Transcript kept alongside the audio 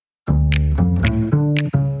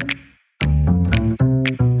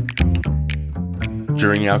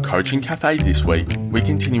During our Coaching Cafe this week, we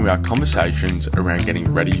continue our conversations around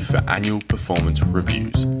getting ready for annual performance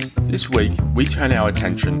reviews. This week, we turn our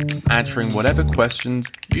attention answering whatever questions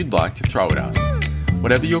you'd like to throw at us.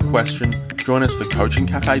 Whatever your question, join us for Coaching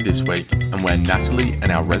Cafe this week, and where Natalie and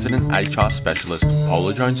our resident HR specialist,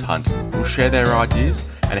 Paula Jones-Hunt, will share their ideas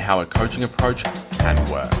and how a coaching approach can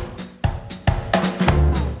work.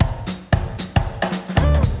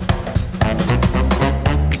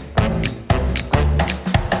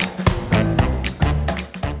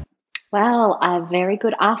 Well, a very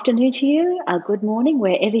good afternoon to you, a good morning,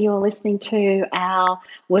 wherever you're listening to our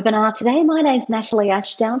webinar today. My name is Natalie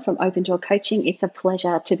Ashdown from Open Door Coaching. It's a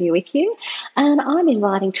pleasure to be with you. And I'm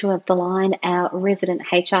inviting to the line our resident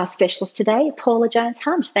HR specialist today, Paula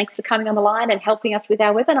Jones-Hunt. Thanks for coming on the line and helping us with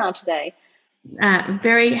our webinar today.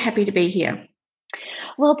 Very happy to be here.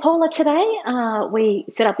 Well, Paula, today we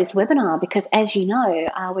set up this webinar because, as you know,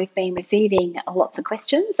 we've been receiving lots of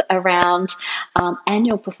questions around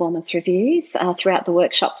annual performance reviews throughout the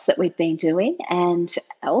workshops that we've been doing, and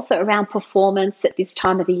also around performance at this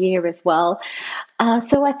time of the year as well.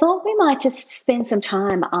 So I thought we might just spend some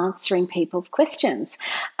time answering people's questions,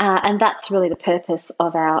 and that's really the purpose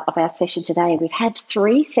of our session today. We've had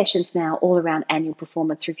 3 sessions now all around annual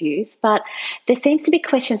performance reviews, but there seems to be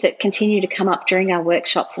questions that continue to come up during our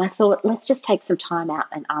workshops, and I thought let's just take some time out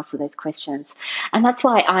and answer those questions. And that's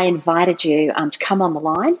why I invited you to come on the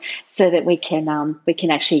line so that we can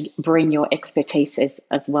actually bring your expertise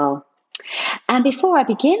as well. And before I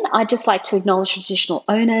begin, I'd just like to acknowledge traditional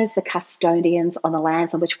owners, the custodians on the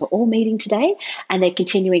lands on which we're all meeting today, and their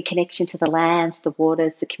continuing connection to the land, the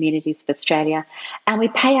waters, the communities of Australia. And we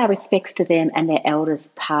pay our respects to them and their elders,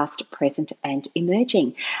 past, present, and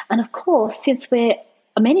emerging. And of course, since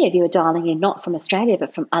many of you are dialing in not from Australia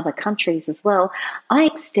but from other countries as well, I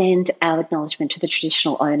extend our acknowledgement to the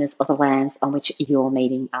traditional owners of the lands on which you're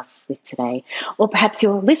meeting us with today. Or perhaps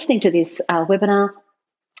you're listening to this webinar,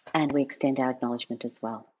 and we extend our acknowledgement as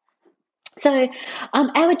well. So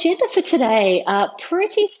our agenda for today,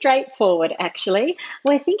 pretty straightforward actually.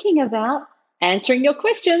 We're thinking about answering your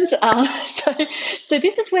questions. So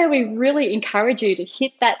this is where we really encourage you to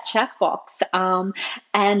hit that chat box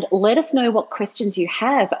and let us know what questions you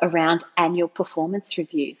have around annual performance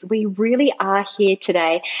reviews. We really are here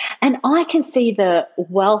today, and I can see the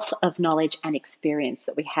wealth of knowledge and experience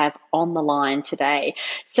that we have on the line today.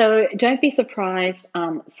 So don't be surprised,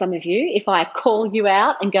 some of you, if I call you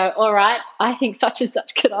out and go, all right, I think such and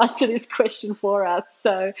such could answer this question for us.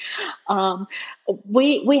 So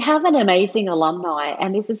we have an amazing alumni,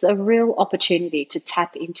 and this is a real opportunity to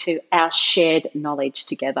tap into our shared knowledge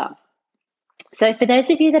together. So for those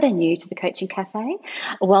of you that are new to the Coaching Cafe,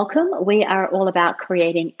 welcome. We are all about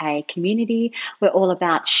creating a community. We're all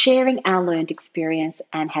about sharing our learned experience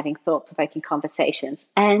and having thought-provoking conversations.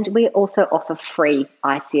 And we also offer free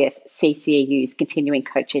ICF CCEUs, continuing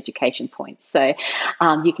coach education points. So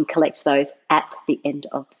you can collect those at the end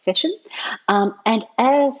of the session. And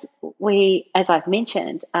as I've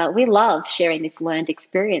mentioned, we love sharing this learned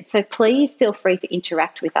experience. So please feel free to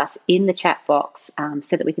interact with us in the chat box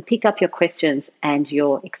so that we can pick up your questions and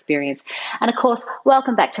your experience. And of course,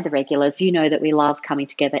 welcome back to the regulars. You know that we love coming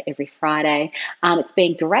together every Friday. It's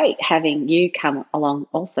been great having you come along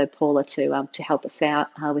also, Paula, to help us out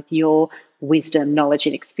with your wisdom, knowledge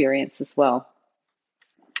and experience as well.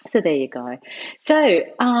 So there you go. So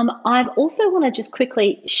I also want to just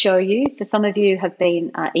quickly show you, for some of you have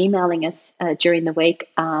been emailing us during the week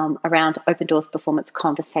around Open Doors Performance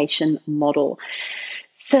Conversation Model.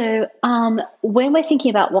 So when we're thinking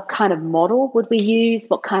about what kind of model would we use,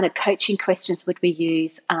 what kind of coaching questions would we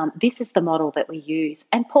use, this is the model that we use.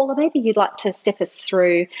 And Paula, maybe you'd like to step us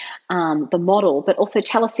through the model, but also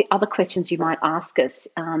tell us the other questions you might ask us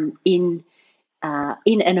in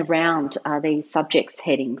and around these subjects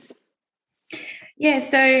headings. Yeah,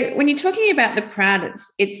 so when you're talking about the proud,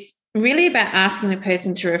 it's really about asking the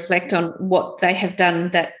person to reflect on what they have done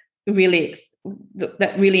that really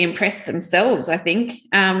impressed themselves, I think.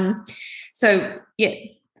 So, yeah,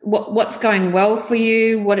 what's going well for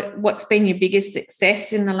you? What's been your biggest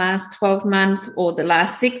success in the last 12 months or the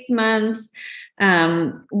last 6 months?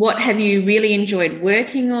 What have you really enjoyed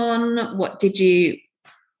working on? What would you,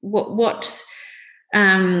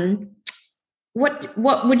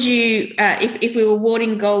 if we were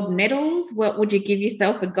awarding gold medals, what would you give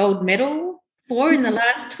yourself a gold medal for in the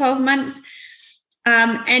last 12 months?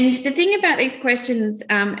 And the thing about these questions,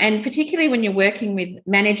 and particularly when you're working with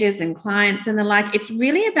managers and clients and the like, it's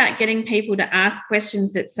really about getting people to ask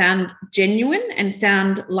questions that sound genuine and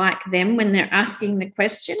sound like them when they're asking the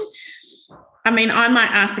question. I mean, I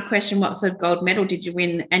might ask the question, what sort of gold medal did you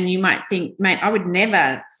win? And you might think, mate, I would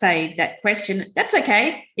never say that question. That's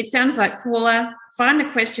okay. It sounds like Paula. Find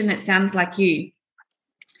a question that sounds like you.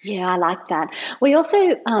 Yeah, I like that. We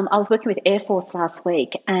also, I was working with Air Force last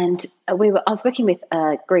week, and I was working with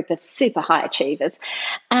a group of super high achievers,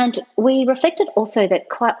 and we reflected also that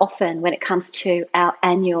quite often when it comes to our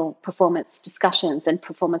annual performance discussions and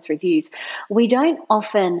performance reviews, we don't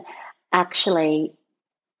often actually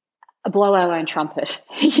blow our own trumpet.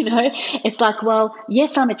 It's like, well,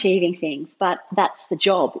 yes, I'm achieving things, but that's the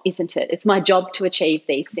job, isn't it? It's my job to achieve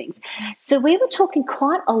these things. So we were talking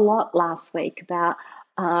quite a lot last week about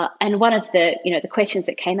and one of the questions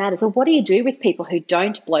that came out is, well, what do you do with people who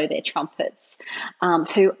don't blow their trumpets,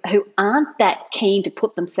 who aren't that keen to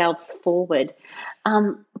put themselves forward?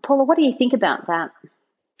 Paula, what do you think about that?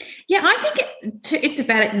 Yeah, I think it's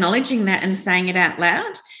about acknowledging that and saying it out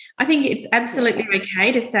loud. I think it's absolutely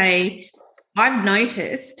okay to say, I've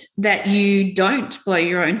noticed that you don't blow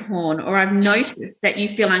your own horn, or I've noticed that you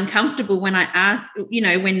feel uncomfortable when I ask,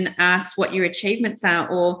 when asked what your achievements are,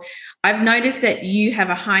 or I've noticed that you have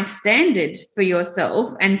a high standard for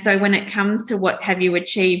yourself. And so when it comes to what have you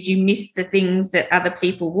achieved, you miss the things that other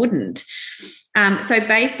people wouldn't. So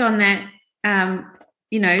based on that, how,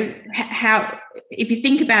 if you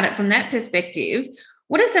think about it from that perspective,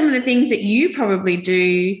 what are some of the things that you probably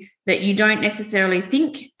do that you don't necessarily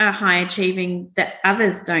think are high achieving that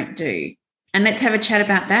others don't do? And let's have a chat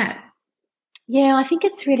about that. Yeah, I think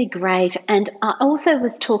it's really great. And I also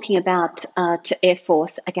was talking about to Air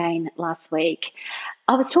Force again last week.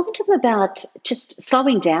 I was talking to them about just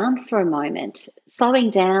slowing down for a moment,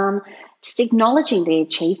 slowing down, just acknowledging the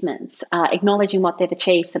achievements, acknowledging what they've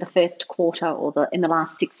achieved for the first quarter or in the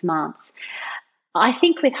last 6 months. I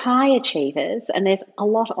think with high achievers, and there's a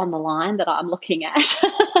lot on the line that I'm looking at,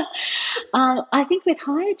 I think with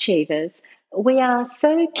high achievers, we are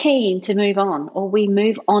so keen to move on, or we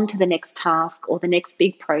move on to the next task or the next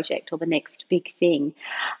big project or the next big thing,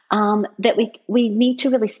 that we need to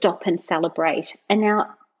really stop and celebrate. And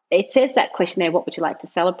now it says that question there, what would you like to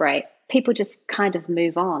celebrate? People just kind of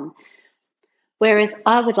move on. Whereas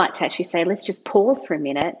I would like to actually say, let's just pause for a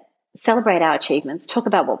minute, celebrate our achievements, talk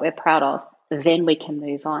about what we're proud of, then we can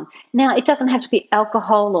move on. Now, it doesn't have to be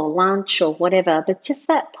alcohol or lunch or whatever, but just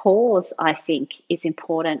that pause, I think, is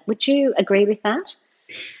important. Would you agree with that?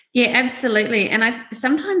 Yeah, absolutely. And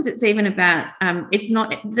sometimes it's even about, it's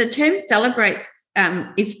not, the term celebrates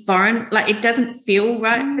is foreign, like it doesn't feel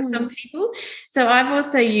right for some people. So I've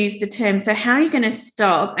also used the term, so how are you going to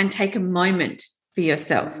stop and take a moment for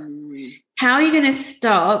yourself? How are you going to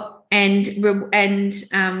stop and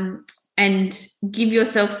give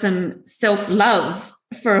yourself some self-love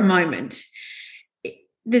for a moment?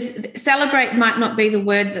 This celebrate might not be the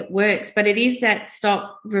word that works, but it is that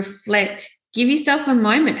stop, reflect, give yourself a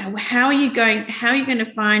moment. How are you going to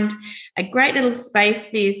find a great little space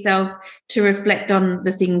for yourself to reflect on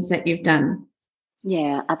the things that you've done?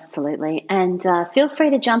 Yeah, absolutely. And feel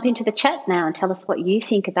free to jump into the chat now and tell us what you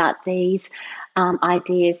think about these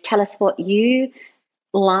ideas. Tell us what you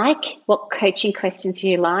like, what coaching questions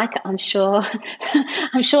you like. I'm sure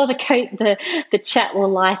the chat will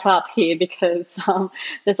light up here because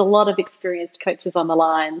there's a lot of experienced coaches on the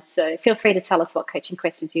line. So feel free to tell us what coaching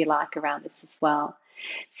questions you like around this as well.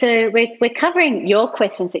 So we're covering your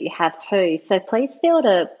questions that you have too. So please feel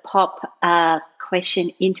to pop a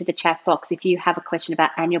question into the chat box if you have a question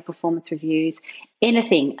about annual performance reviews,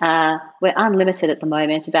 anything. We're unlimited at the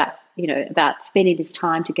moment about spending this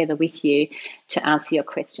time together with you to answer your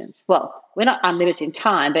questions. Well, we're not unlimited in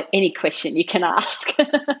time, but any question you can ask.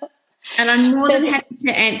 And I'm more than happy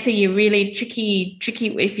to answer your really tricky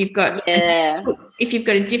if you've got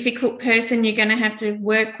a difficult person you're going to have to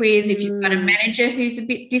work with, if you've got a manager who's a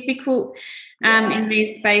bit difficult in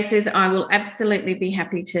these spaces, I will absolutely be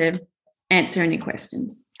happy to answer any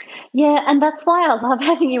questions. Yeah, and that's why I love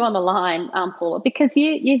having you on the line, Paula, because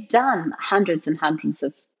you've done hundreds and hundreds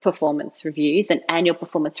of performance reviews and annual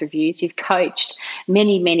performance reviews. You've coached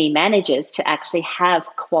many, many managers to actually have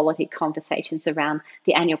quality conversations around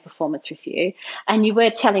the annual performance review. And you were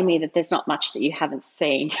telling me that there's not much that you haven't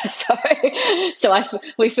seen. So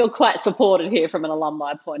we feel quite supported here from an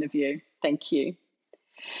alumni point of view. Thank you.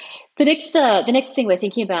 The next thing we're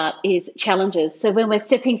thinking about is challenges. So when we're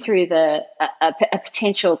stepping through a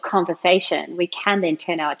potential conversation, we can then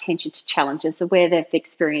turn our attention to challenges, so where they've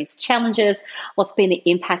experienced challenges, what's been the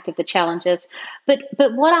impact of the challenges. But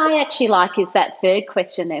what I actually like is that third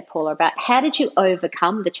question there, Paula, about how did you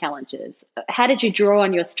overcome the challenges? How did you draw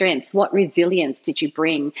on your strengths? What resilience did you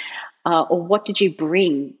bring, or what did you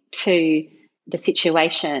bring to the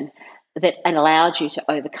situation? that and allowed you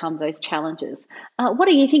to overcome those challenges. What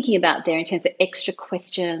are you thinking about there in terms of extra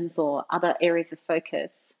questions or other areas of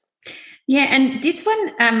focus? Yeah, and this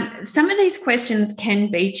one, some of these questions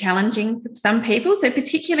can be challenging for some people. So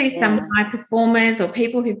particularly some high performers or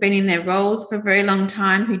people who've been in their roles for a very long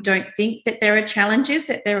time who don't think that there are challenges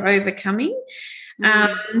that they're overcoming.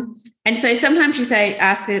 And so sometimes you say,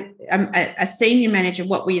 ask a senior manager,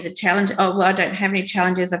 what were the challenges? Oh, well, I don't have any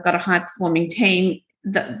challenges. I've got a high performing team.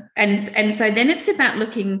 And so then it's about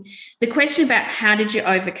the question about how did you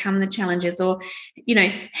overcome the challenges, or,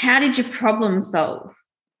 how did you problem solve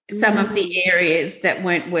some of the areas that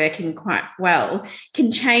weren't working quite well,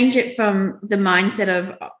 can change it from the mindset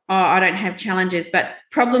of, oh, I don't have challenges, but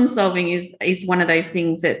problem solving is one of those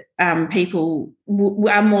things that people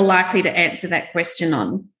are more likely to answer that question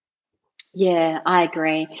on. Yeah, I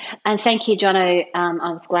agree. And thank you, Jono.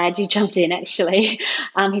 I was glad you jumped in, actually.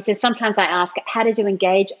 He says, sometimes I ask, how did you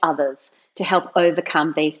engage others to help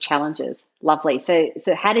overcome these challenges? Lovely. So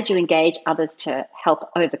how did you engage others to help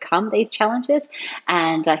overcome these challenges?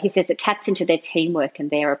 And he says it taps into their teamwork and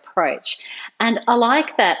their approach. And I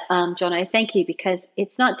like that, Jono. Thank you, because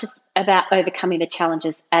it's not just about overcoming the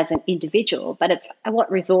challenges as an individual, but it's what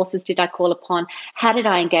resources did I call upon? How did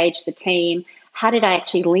I engage the team? How did I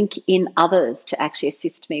actually link in others to actually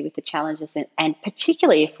assist me with the challenges? And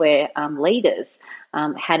particularly if we're leaders,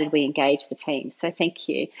 how did we engage the team? So thank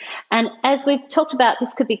you. And as we've talked about,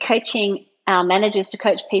 this could be coaching our managers to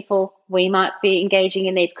coach people. We might be engaging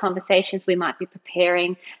in these conversations. We might be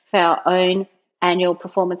preparing for our own annual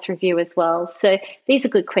performance review as well. So these are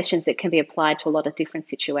good questions that can be applied to a lot of different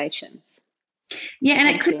situations. Yeah, and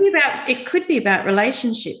it could be about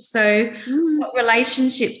relationships. So what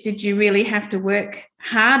relationships did you really have to work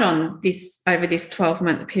hard on over this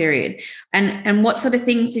 12-month period? And what sort of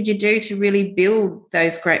things did you do to really build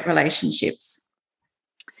those great relationships?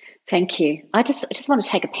 Thank you. I just want to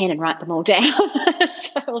take a pen and write them all down.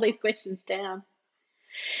 So all these questions down.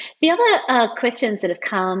 The other questions that have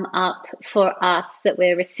come up for us that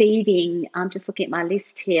we're receiving, I'm just looking at my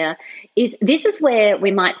list here, this is where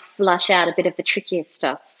we might flush out a bit of the trickier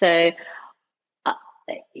stuff. So,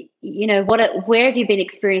 where have you been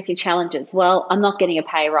experiencing challenges? Well, I'm not getting a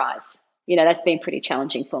pay rise. That's been pretty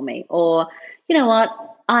challenging for me. Or, you know what,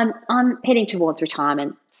 I'm heading towards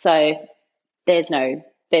retirement, so there's no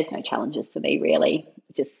challenges for me, really,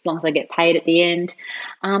 just as long as I get paid at the end.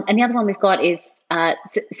 And the other one we've got is,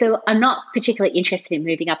 so I'm not particularly interested in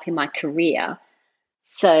moving up in my career.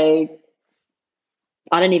 So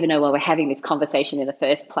I don't even know why we're having this conversation in the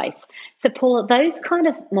first place. So Paula, those kind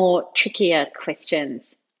of more trickier questions,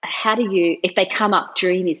 how do you, if they come up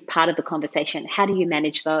during this part of the conversation, how do you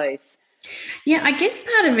manage those? Yeah, I guess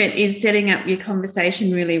part of it is setting up your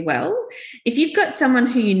conversation really well. If you've got someone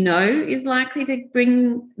who you know is likely to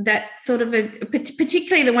bring that sort of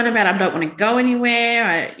particularly the one about I don't want to go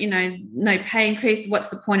anywhere, no pay increase, what's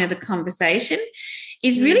the point of the conversation,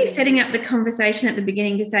 is really setting up the conversation at the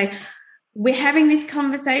beginning to say, we're having this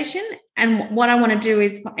conversation and what I want to do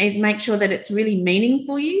is make sure that it's really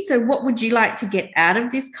meaningful for you. So what would you like to get out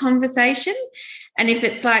of this conversation? And if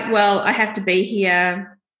it's like, well, I have to be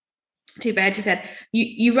here, too bad, too sad.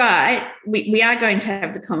 You're right. We are going to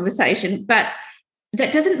have the conversation, but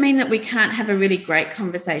that doesn't mean that we can't have a really great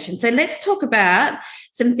conversation. So let's talk about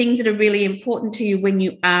some things that are really important to you when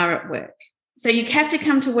you are at work. So you have to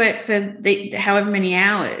come to work for however many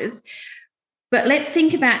hours, but let's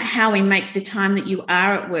think about how we make the time that you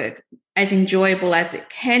are at work as enjoyable as it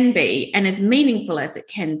can be and as meaningful as it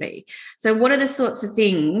can be. So what are the sorts of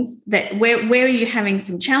things that where are you having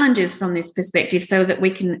some challenges from this perspective so that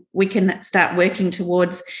we can start working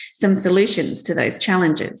towards some solutions to those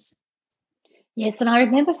challenges? Yes, and I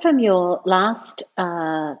remember from your last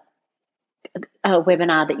webinar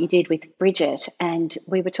that you did with Bridget, and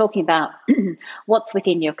we were talking about what's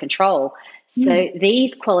within your control. So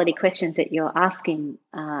these quality questions that you're asking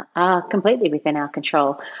are completely within our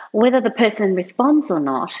control. Whether the person responds or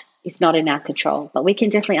not is not in our control, but we can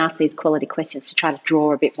definitely ask these quality questions to try to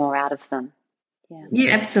draw a bit more out of them.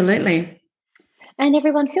 Yeah, absolutely. And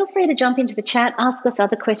everyone, feel free to jump into the chat, ask us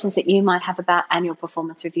other questions that you might have about annual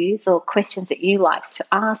performance reviews or questions that you like to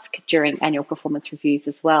ask during annual performance reviews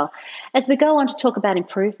as well, as we go on to talk about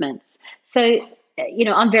improvements. So,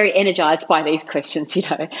 I'm very energized by these questions.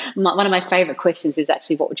 One of my favorite questions is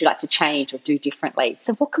actually, what would you like to change or do differently?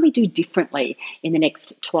 So what can we do differently in the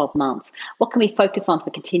next 12 months? What can we focus on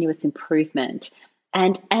for continuous improvement?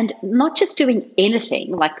 And not just doing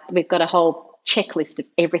anything, like we've got a whole checklist of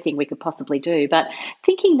everything we could possibly do, but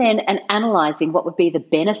thinking then and analysing what would be the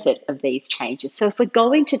benefit of these changes. So if we're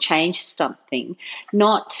going to change something,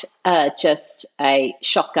 not just a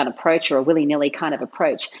shotgun approach or a willy-nilly kind of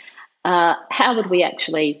approach, how would we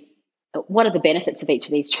actually, what are the benefits of each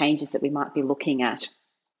of these changes that we might be looking at?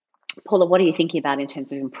 Paula, what are you thinking about in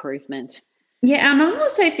terms of improvement? Yeah, and I'm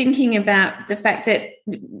also thinking about the fact that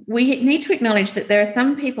we need to acknowledge that there are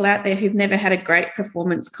some people out there who've never had a great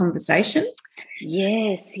performance conversation.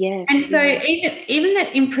 Yes. And so even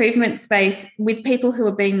that improvement space with people who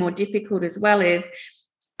are being more difficult as well is,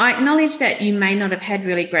 I acknowledge that you may not have had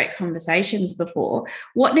really great conversations before.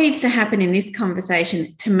 What needs to happen in this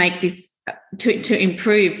conversation to make this, to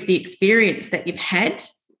improve the experience that you've had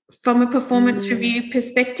from a performance review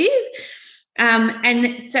perspective?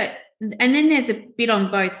 And then there's a bit on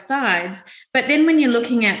both sides. But then when you're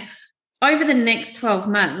looking at over the next 12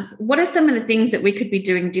 months, what are some of the things that we could be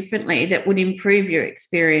doing differently that would improve your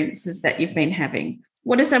experiences that you've been having?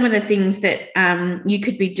 What are some of the things that you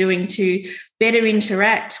could be doing to better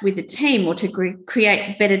interact with the team or to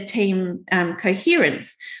create better team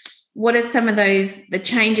coherence? What are some of the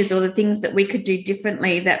changes or the things that we could do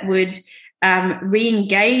differently that would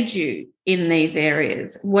re-engage you in these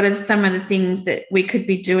areas? What are some of the things that we could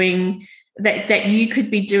be doing that you could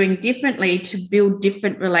be doing differently to build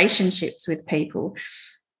different relationships with people?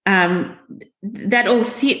 That all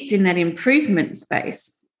sits in that improvement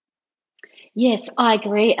space. Yes, I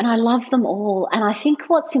agree. And I love them all. And I think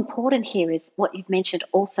what's important here is what you've mentioned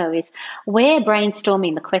also is we're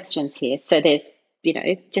brainstorming the questions here. So there's,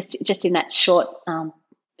 just in that short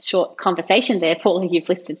conversation there, Paula, you've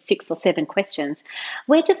listed 6 or 7 questions.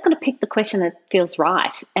 We're just going to pick the question that feels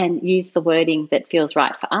right and use the wording that feels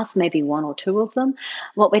right for us, maybe 1 or 2 of them.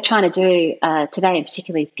 What we're trying to do today in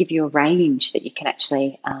particular is give you a range that you can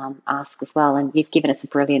actually ask as well. And you've given us a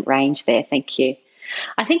brilliant range there. Thank you.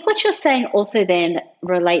 I think what you're saying also then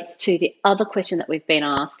relates to the other question that we've been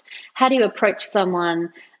asked. How do you approach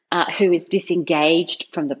someone who is disengaged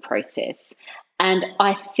from the process? And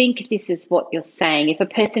I think this is what you're saying. If a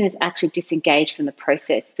person is actually disengaged from the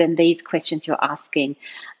process, then these questions you're asking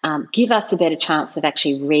give us a better chance of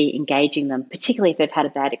actually re-engaging them, particularly if they've had a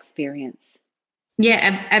bad experience. Yeah,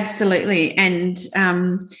 absolutely. And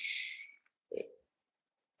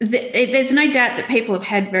there's no doubt that people have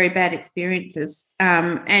had very bad experiences,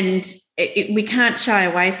 and we can't shy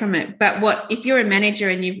away from it. But if you're a manager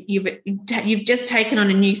and you've just taken on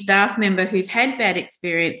a new staff member who's had bad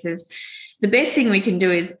experiences, the best thing we can do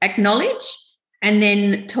is acknowledge and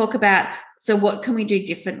then talk about, so what can we do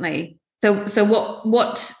differently? So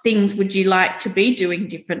what things would you like to be doing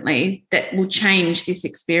differently that will change this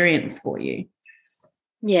experience for you?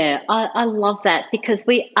 Yeah, I love that, because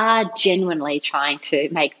we are genuinely trying to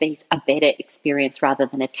make these a better experience rather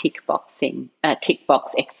than a tick box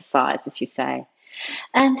exercise, as you say.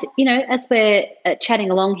 And, as we're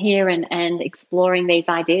chatting along here and exploring these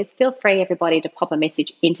ideas, feel free, everybody, to pop a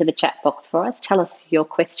message into the chat box for us. Tell us your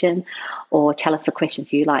question or tell us the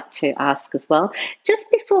questions you like to ask as well.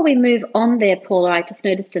 Just before we move on there, Paula, I just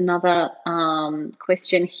noticed another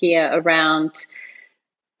question here around,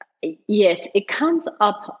 yes, it comes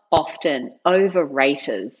up often,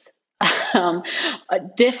 overraters.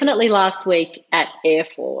 Definitely last week at Air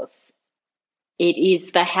Force. It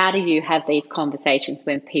is the how do you have these conversations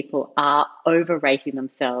when people are overrating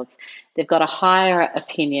themselves. They've got a higher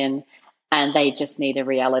opinion and they just need a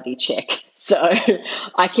reality check. So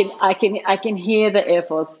I can hear the Air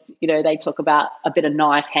Force, they talk about a bit of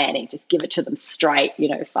knife handing, just give it to them straight,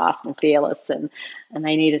 fast and fearless, and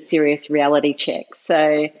they need a serious reality check.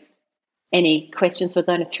 So any questions we're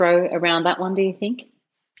going to throw around that one, do you think?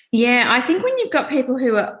 Yeah, I think when you've got people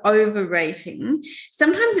who are overrating,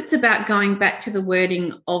 sometimes it's about going back to the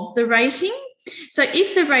wording of the rating. So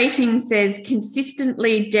if the rating says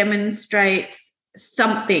consistently demonstrates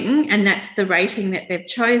something, and that's the rating that they've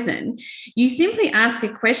chosen, you simply ask a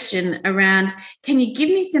question around, can you give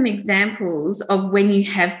me some examples of when you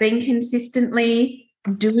have been consistently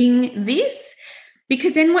doing this?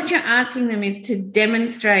 Because then what you're asking them is to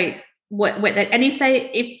demonstrate what that, and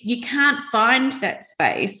if you can't find that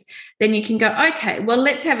space, then you can go, okay, well,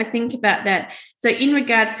 let's have a think about that. So in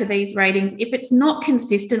regards to these ratings, if it's not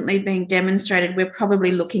consistently being demonstrated, we're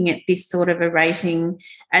probably looking at this sort of a rating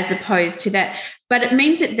as opposed to that. But it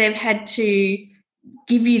means that they've had to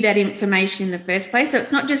give you that information in the first place. So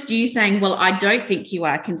it's not just you saying, well, I don't think you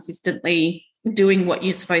are consistently doing what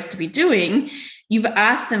you're supposed to be doing. You've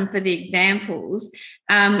asked them for the examples.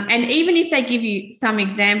 And even if they give you some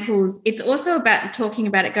examples, it's also about talking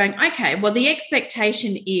about it going, okay, well, the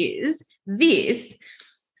expectation is this.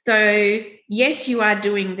 So yes, you are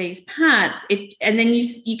doing these parts, and then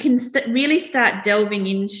you can really start delving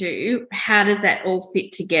into how does that all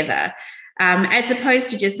fit together, as opposed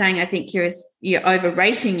to just saying, I think you're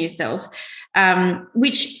overrating yourself,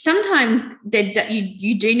 which sometimes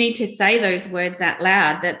you do need to say those words out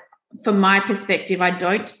loud. That, from my perspective, I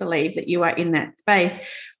don't believe that you are in that space.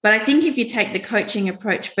 But I think if you take the coaching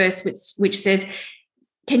approach first, which says,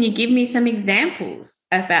 can you give me some examples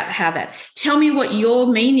about how that, tell me what your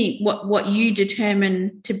meaning, what you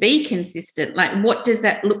determine to be consistent, like what does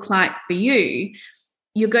that look like for you?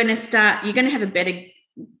 You're going to have a better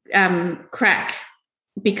crack,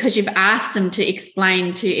 because you've asked them to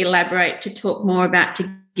explain, to elaborate, to talk more about, to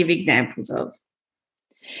give examples of.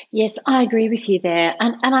 Yes, I agree with you there.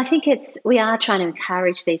 And I think we are trying to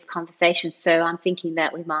encourage these conversations. So I'm thinking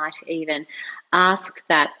that we might even ask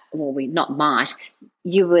that, well,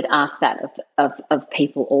 you would ask that of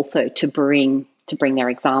people also to bring their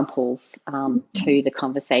examples to the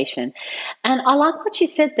conversation. And I like what you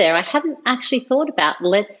said there. I hadn't actually thought about,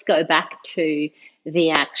 let's go back to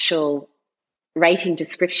the actual rating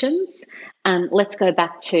descriptions. Let's go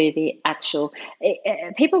back to the actual,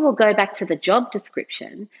 people will go back to the job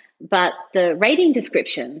description, but the rating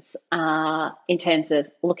descriptions, in terms of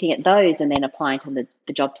looking at those and then applying to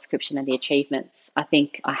the job description and the achievements, I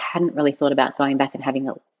think I hadn't really thought about going back and having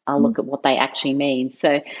a look at what they actually mean.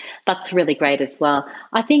 So that's really great as well.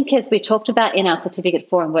 I think, as we talked about in our Certificate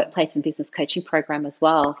 4 in Workplace and Business Coaching program as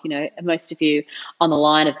well, most of you on the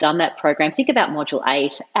line have done that program. Think about Module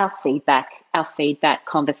 8, our feedback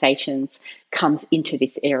conversations comes into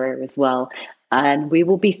this area as well. And we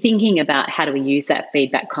will be thinking about how do we use that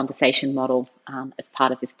feedback conversation model as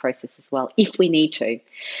part of this process as well, if we need to.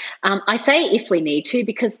 I say if we need to,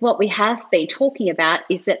 because what we have been talking about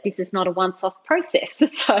is that this is not a once-off process.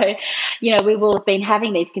 So, we will have been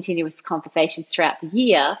having these continuous conversations throughout the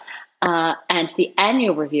year, and the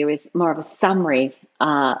annual review is more of a summary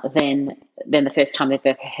than the first time they've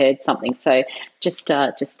ever heard something. So just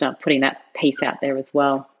putting that piece out there as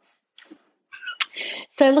well.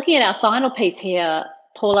 So looking at our final piece here,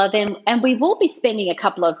 Paula, and we will be spending a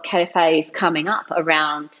couple of cafes coming up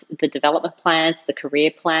around the development plans, the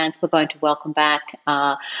career plans. We're going to welcome back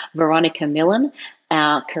Veronica Millen,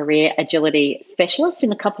 our career agility specialist,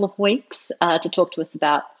 in a couple of weeks to talk to us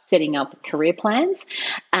about setting up career plans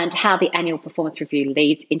and how the annual performance review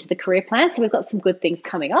leads into the career plan. So we've got some good things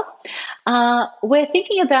coming up. We're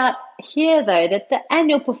thinking about here, though, that the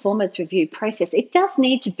annual performance review process, it does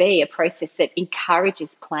need to be a process that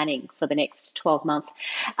encourages planning for the next 12 months.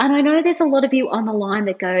 And I know there's a lot of you on the line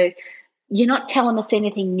that go, you're not telling us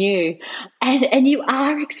anything new, and you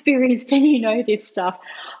are experienced and you know this stuff.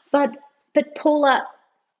 But Paula,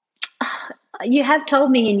 you have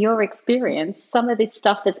told me in your experience some of this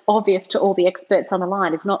stuff that's obvious to all the experts on the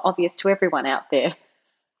line is not obvious to everyone out there.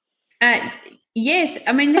 Yes,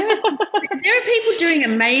 I mean, there are people doing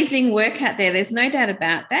amazing work out there. There's no doubt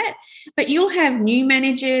about that. But you'll have new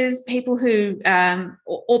managers, people who,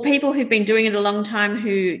 or people who've been doing it a long time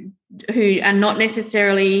who are not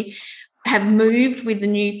necessarily have moved with the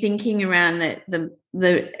new thinking around the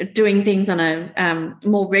doing things on a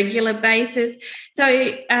more regular basis.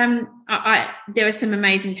 So there are some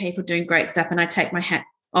amazing people doing great stuff, and I take my hat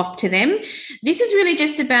off to them. This is really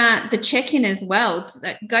just about the check-in as well.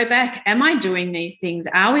 Go back. Am I doing these things?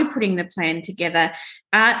 Are we putting the plan together?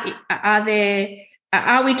 Are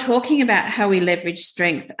we talking about how we leverage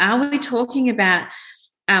strengths? Are we talking about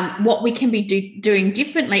what we can be doing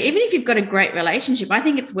differently? Even if you've got a great relationship, I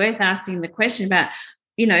think it's worth asking the question about,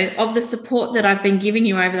 of the support that I've been giving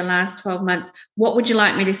you over the last 12 months, what would you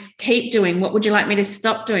like me to keep doing? What would you like me to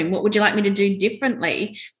stop doing? What would you like me to do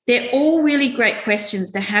differently? They're all really great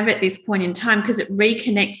questions to have at this point in time, because it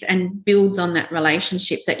reconnects and builds on that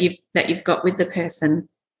relationship that you've got with the person.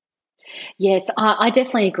 Yes, I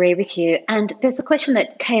definitely agree with you. And there's a question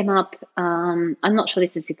that came up. I'm not sure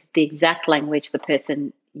this is the exact language the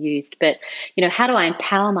person used, but, how do I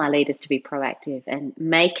empower my leaders to be proactive and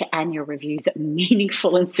make annual reviews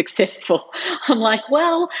meaningful and successful? I'm like,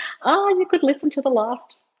 well, you could listen to the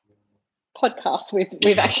last podcast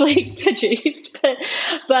we've actually produced.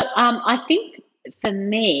 But I think for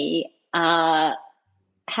me, how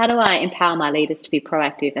do I empower my leaders to be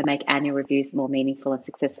proactive and make annual reviews more meaningful and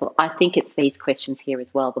successful? I think it's these questions here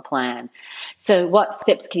as well, the plan. So what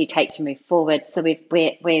steps can you take to move forward? So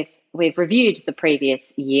we've we've reviewed the previous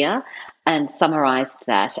year and summarized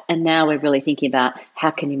that, and now we're really thinking about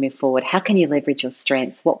how can you move forward, how can you leverage your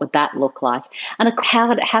strengths, what would that look like, and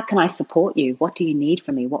how can I support you, what do you need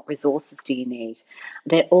from me, what resources do you need.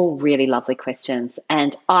 They're all really lovely questions,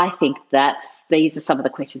 and I think these are some of the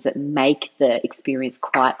questions that make the experience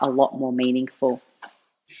quite a lot more meaningful.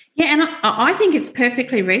 Yeah, and I think it's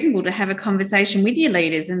perfectly reasonable to have a conversation with your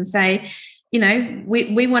leaders and say,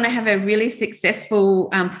 we want to have a really successful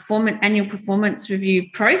annual performance review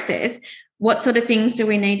process. What sort of things do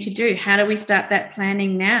we need to do? How do we start that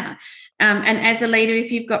planning now? And as a leader,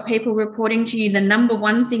 if you've got people reporting to you, the number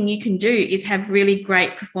one thing you can do is have really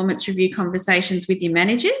great performance review conversations with your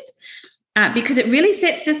managers, because it really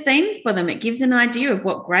sets the scenes for them. It gives an idea of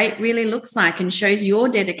what great really looks like and shows your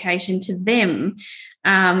dedication to them,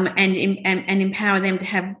 and empower them to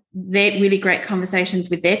have their really great conversations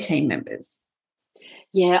with their team members.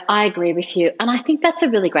 Yeah, I agree with you. And I think that's a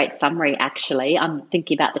really great summary, actually. I'm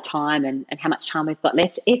thinking about the time and how much time we've got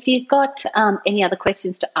left. If you've got any other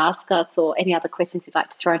questions to ask us or any other questions you'd like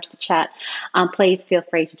to throw into the chat, please feel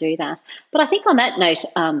free to do that. But I think on that note,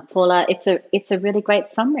 Paula, it's a really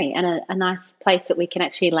great summary and a nice place that we can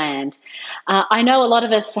actually land. I know a lot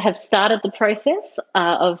of us have started the process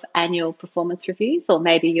of annual performance reviews, or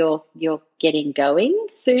maybe you're getting going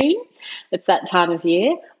soon. It's that time of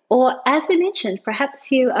year. Or, as we mentioned,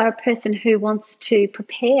 perhaps you are a person who wants to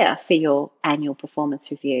prepare for your annual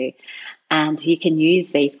performance review, and you can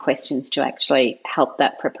use these questions to actually help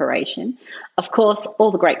that preparation. Of course,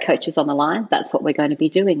 all the great coaches on the line, that's what we're going to be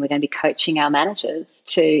doing. We're going to be coaching our managers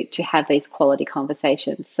to have these quality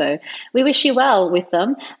conversations. So we wish you well with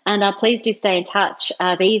them, and please do stay in touch.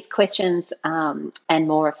 These questions and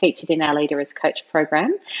more are featured in our Leader as Coach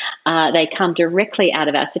program. They come directly out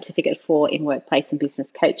of our Certificate 4 in Workplace and Business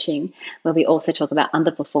Coaching, where we also talk about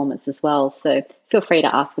underperformance as well. So feel free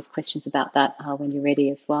to ask us questions about that when you're ready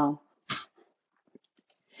as well.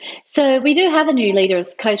 So we do have a new Leader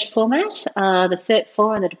as Coach format. The Cert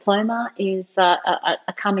 4 and the Diploma are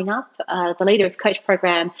coming up. The Leader as Coach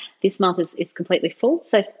program this month is completely full.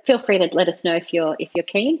 So feel free to let us know if you're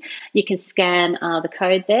keen. You can scan the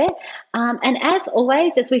code there. And as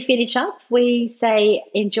always, as we finish up, we say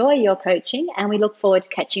enjoy your coaching, and we look forward to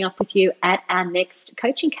catching up with you at our next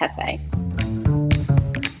Coaching Cafe.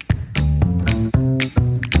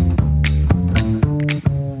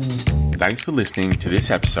 Thanks for listening to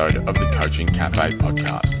this episode of the Coaching Cafe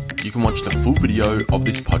podcast. You can watch the full video of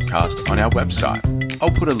this podcast on our website.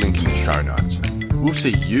 I'll put a link in the show notes. We'll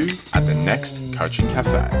see you at the next Coaching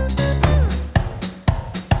Cafe.